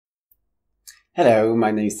Hello,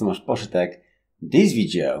 my name is Tomasz Poszytek. This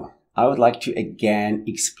video, I would like to again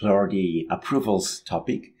explore the approvals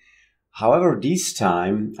topic. However, this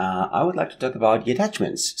time, I would like to talk about the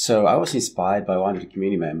attachments. So I was inspired by one of the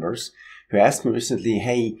community members who asked me recently,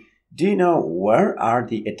 hey, do you know where are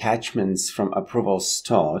the attachments from approvals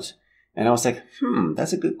stored? And I was like,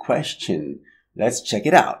 that's a good question. Let's check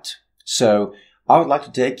it out. So I would like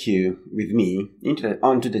to take you with me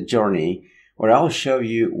onto the journey where I'll show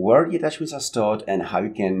you where the attachments are stored and how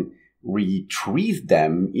you can retrieve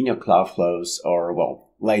them in your Cloud Flows or,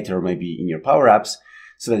 well, later maybe in your Power Apps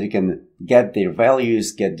so that you can get their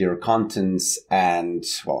values, get their contents, and,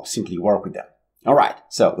 well, simply work with them. All right,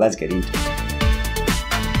 so let's get into it.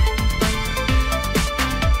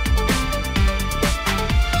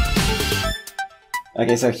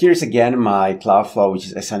 Okay, so here's again my Cloudflow, which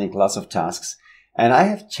is assigning lots of tasks. And I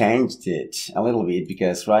have changed it a little bit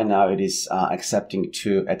because right now it is accepting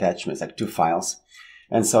two attachments, like two files.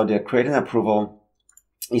 And so the create an approval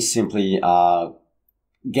is simply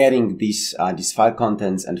getting these file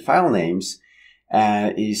contents and file names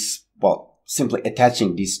and is, well, simply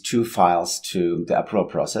attaching these two files to the approval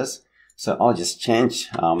process. So I'll just change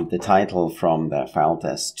the title from the file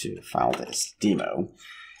test to file test demo.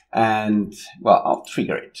 And, well, I'll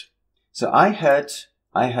trigger it. So I had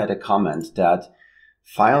a comment that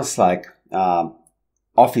files like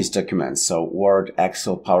Office documents, so Word,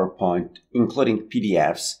 Excel, PowerPoint, including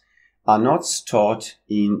PDFs, are not stored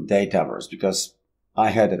in Dataverse because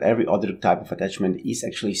I heard that every other type of attachment is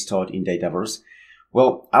actually stored in Dataverse.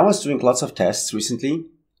 Well, I was doing lots of tests recently,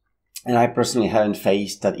 and I personally haven't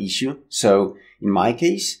faced that issue. So in my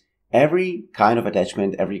case, every kind of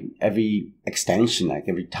attachment, every extension, like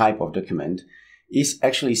every type of document, is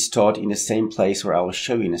actually stored in the same place where I will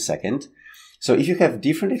show you in a second. So if you have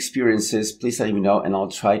different experiences, please let me know and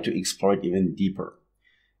I'll try to explore it even deeper.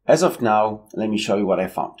 As of now, let me show you what I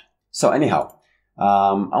found. So anyhow,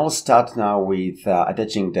 I'll start now with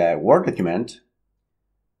attaching the Word document,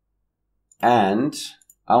 and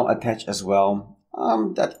I'll attach as well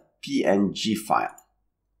that PNG file.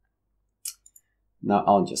 Now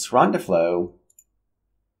I'll just run the flow.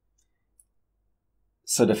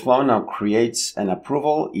 So the flow now creates an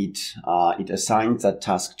approval. It assigns that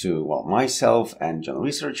task to, well, myself and John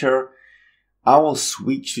Researcher. I will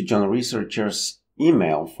switch to John Researcher's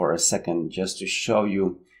email for a second just to show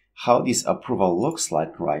you how this approval looks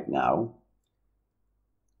like right now.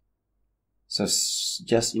 So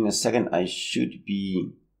just in a second, I should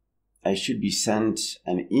be sent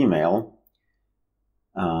an email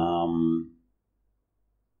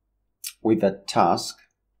with that task.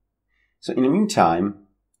 So in the meantime,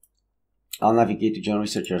 I'll navigate to John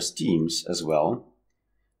Researcher's Teams as well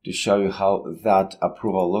to show you how that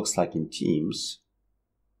approval looks like in Teams.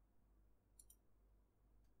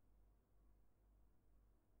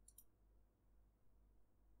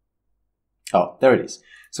 Oh, there it is.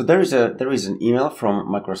 So there is an email from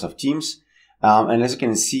Microsoft Teams. And as you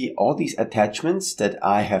can see, all these attachments that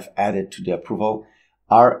I have added to the approval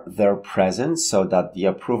are there present so that the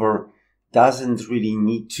approver doesn't really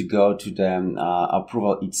need to go to the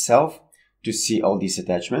approval itself to see all these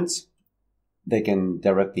attachments. They can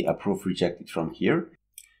directly approve, reject it from here.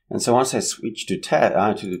 And so once I switch to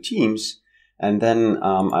the Teams, and then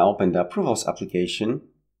I open the approvals application,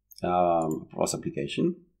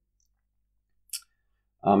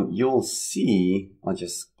 you'll see, I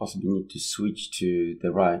just possibly need to switch to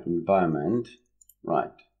the right environment.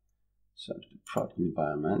 Right. So to the prod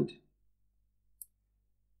environment.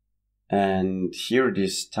 And here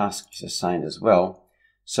this task is assigned as well.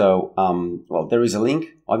 So, well, there is a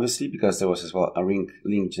link, obviously, because there was as well a link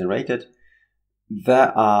generated.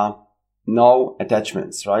 There are no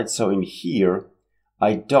attachments, right? So in here,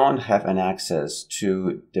 I don't have an access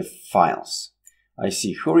to the files. I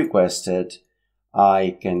see who requested.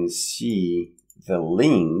 I can see the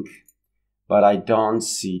link, but I don't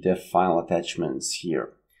see the file attachments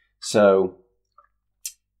here. So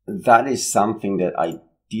that is something that I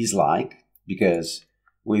dislike, because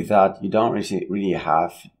with that you don't really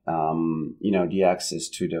have the access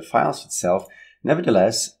to the files itself.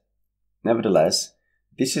 Nevertheless,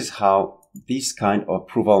 this is how this kind of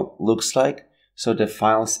approval looks like. So the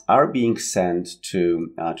files are being sent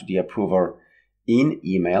to the approver in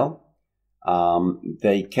email.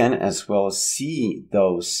 They can as well see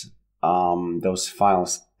those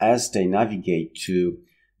files as they navigate to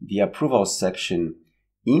the approval section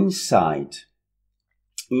inside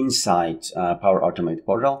Power Automate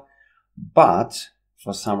portal, but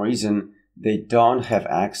for some reason they don't have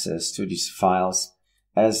access to these files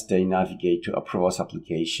as they navigate to approvals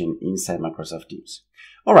application inside Microsoft Teams.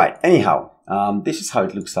 All right, anyhow, this is how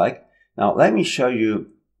it looks like. Now, let me show you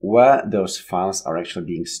where those files are actually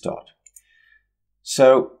being stored.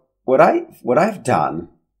 So what I've done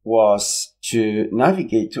was to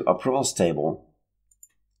navigate to approvals table,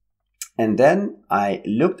 and then I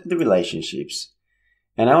looked at the relationships,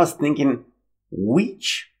 and I was thinking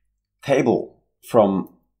which table from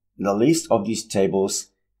the list of these tables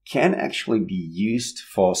can actually be used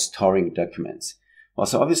for storing documents. Well,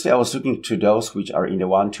 so obviously I was looking to those which are in the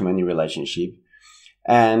one-to-many relationship,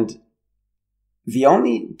 and the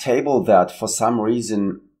only table that for some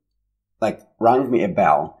reason rang me a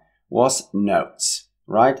bell was notes,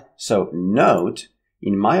 right? So note,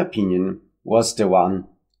 in my opinion, was the one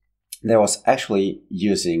that was actually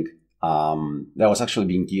being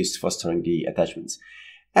used for storing the attachments.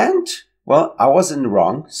 And well, I wasn't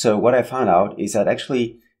wrong. So what I found out is that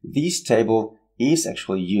actually this table is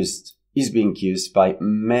being used by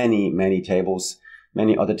many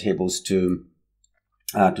other tables to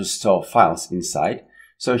store files inside.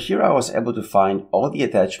 So here I was able to find all the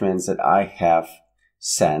attachments that I have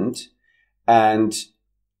sent, and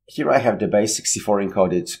here I have the base64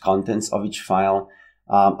 encoded contents of each file.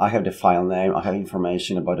 I have the file name, I have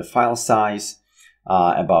information about the file size,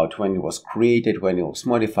 about when it was created, when it was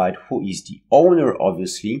modified, who is the owner,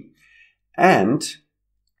 obviously. And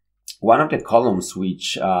one of the columns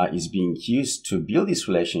which is being used to build this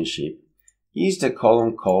relationship is the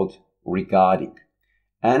column called regarding.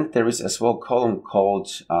 And there is as well a column called,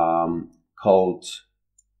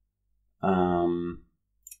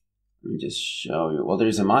 let me just show you. Well, there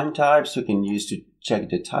is a MIME type, so you can use to check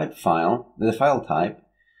the file type.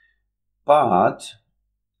 But,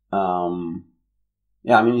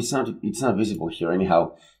 yeah, I mean, it's not visible here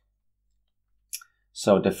anyhow.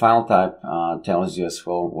 So the file type tells you as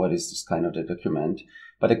well what is this kind of the document.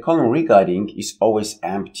 But the column regarding is always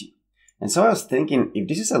empty. And so I was thinking, if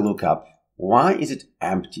this is a lookup, why is it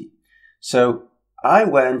empty? So I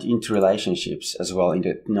went into relationships as well in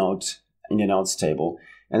the notes table,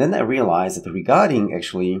 and then I realized that the regarding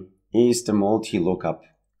actually is the multi-lookup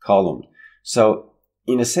column. So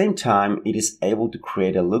in the same time, it is able to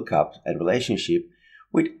create a lookup, a relationship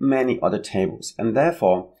with many other tables, and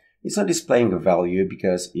therefore it's not displaying a value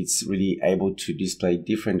because it's really able to display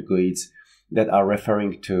different GUIDs that are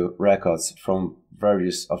referring to records from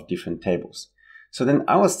various of different tables. So then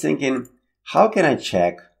I was thinking, how can I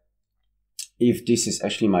check if this is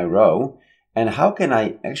actually my row, and how can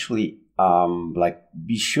I actually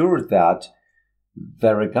be sure that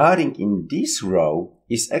the regarding in this row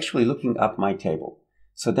is actually looking up my table?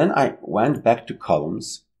 So then I went back to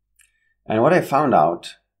columns, and what I found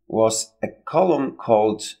out was a column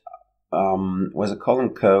called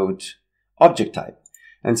code object type.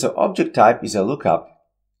 And so object type is a lookup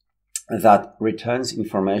that returns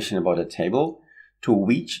information about a table to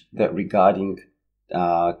which the regarding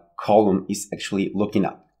column is actually looking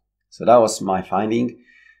up. So that was my finding.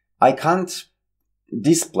 I can't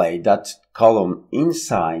display that column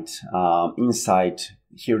inside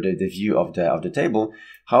here the view of the table.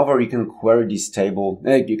 However, you can query this table.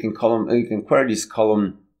 You can query this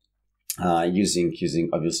column using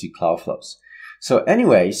obviously Cloud Flows. So,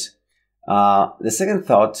 anyways, the second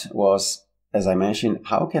thought was, as I mentioned,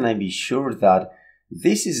 how can I be sure that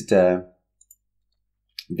this is the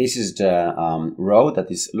row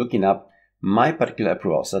that is looking up my particular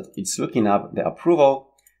approval, so that it's looking up the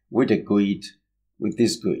approval with the GUID, with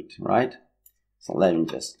this GUID, right? So let me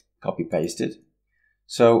just copy paste it.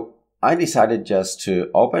 So I decided just to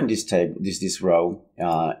open this table, this row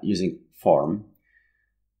using form,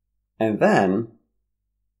 and then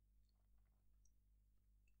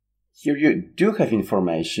here you do have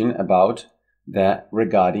information about the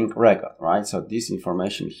regarding record, right? So this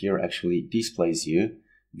information here actually displays you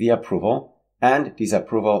the approval, and this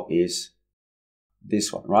approval is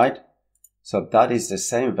this one, right? So that is the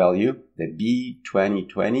same value, the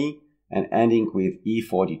B2020, and ending with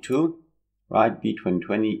E42, right?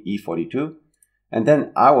 B2020, E42. And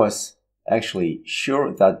then I was actually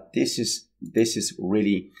sure that this is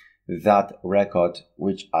really that record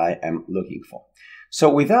which I am looking for. So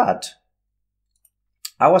with that,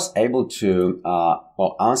 I was able to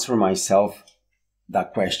answer myself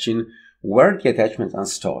that question, where the attachments are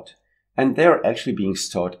stored. And they're actually being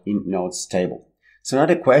stored in notes table. So now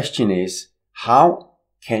the question is, how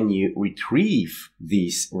can you retrieve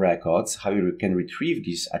these records? How you can retrieve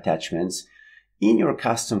these attachments in your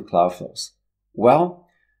custom Cloud Flows? Well,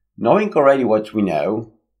 knowing already what we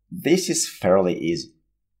know, this is fairly easy.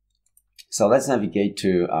 So let's navigate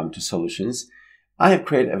to solutions. I have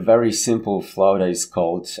created a very simple flow that is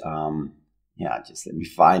called, just let me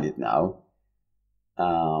find it now.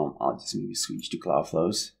 I'll just maybe switch to Cloud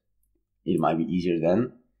Flows. It might be easier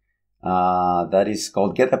then. that is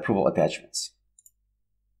called Get Approval Attachments.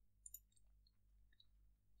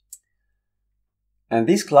 And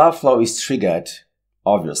this Cloudflow is triggered,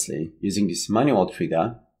 obviously, using this manual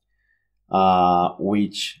trigger,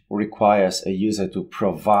 which requires a user to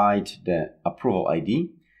provide the approval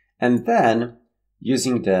ID. And then,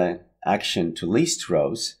 using the action to list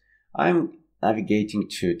rows, I'm navigating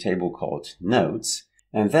to a table called Nodes.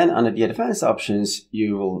 And then under the advanced options,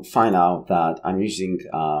 you will find out that I'm using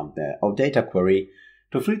the OData query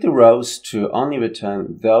to filter rows to only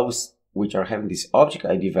return those which are having this object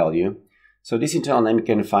ID value. So this internal name you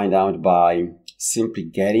can find out by simply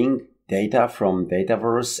getting data from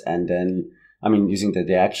Dataverse and then, using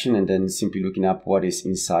the action and then simply looking up what is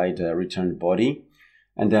inside the returned body.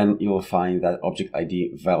 And then you will find that object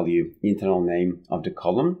ID value, internal name of the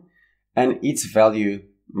column, and its value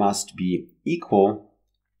must be equal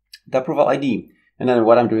the approval ID. And then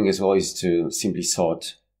what I'm doing as well is to simply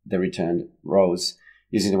sort the returned rows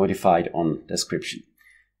using the modified on description.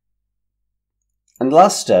 And the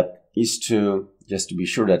last step is just to be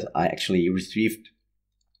sure that I actually retrieved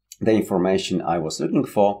the information I was looking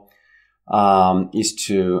for, is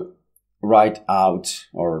to write out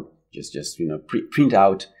or just print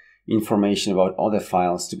out information about all the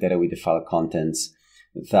files together with the file contents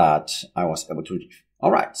that I was able to retrieve.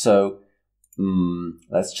 All right, so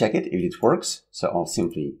let's check it if it works. So I'll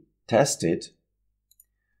simply test it.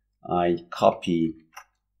 I copy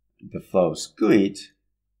the flows GUID,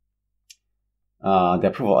 the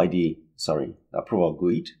approval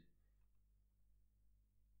GUID.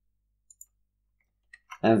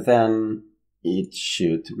 And then it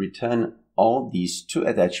should return all these two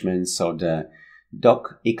attachments, so the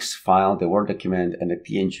docx file, the Word document, and the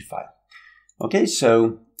PNG file. Okay,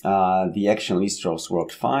 so the action list rows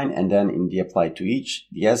worked fine, and then in the apply to each,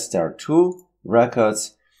 yes, there are two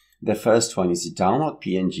records. The first one is the download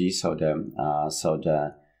PNG, so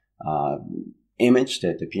the image,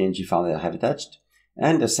 the PNG file that I have attached,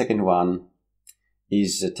 and the second one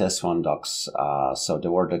is the test1 docs, so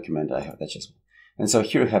the Word document I have attached as well. And so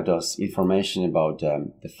here you have those information about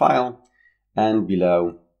the file, and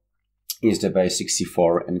below is the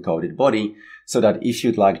base64 encoded body, so that if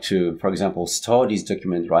you'd like to, for example, store this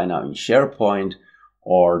document right now in SharePoint,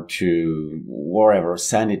 or to wherever,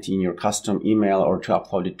 send it in your custom email, or to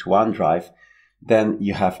upload it to OneDrive, then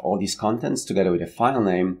you have all these contents together with a file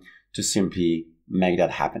name to simply make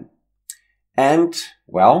that happen. And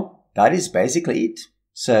well, that is basically it.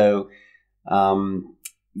 So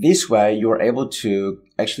this way you're able to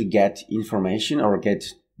actually get information or get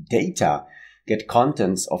data, get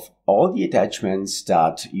contents of all the attachments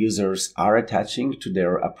that users are attaching to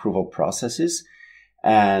their approval processes.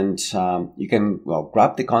 And you can,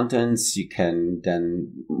 grab the contents, you can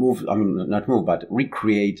then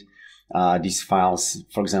recreate these files,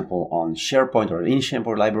 for example, on SharePoint or in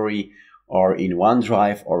SharePoint library, or in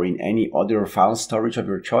OneDrive, or in any other file storage of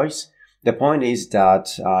your choice. The point is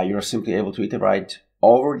that you're simply able to iterate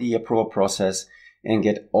over the approval process and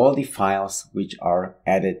get all the files which are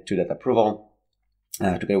added to that approval,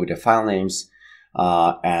 together with the file names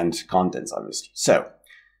and contents, obviously. So,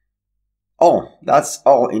 that's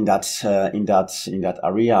all in that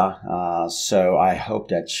area. So I hope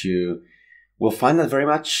that you will find that very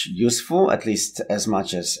much useful, at least as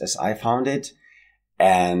much as I found it.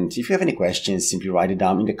 And if you have any questions, simply write it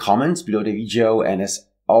down in the comments below the video. And as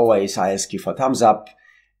always, I ask you for a thumbs up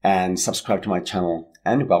and subscribe to my channel.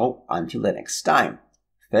 And well, until the next time.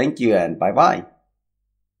 Thank you and bye-bye.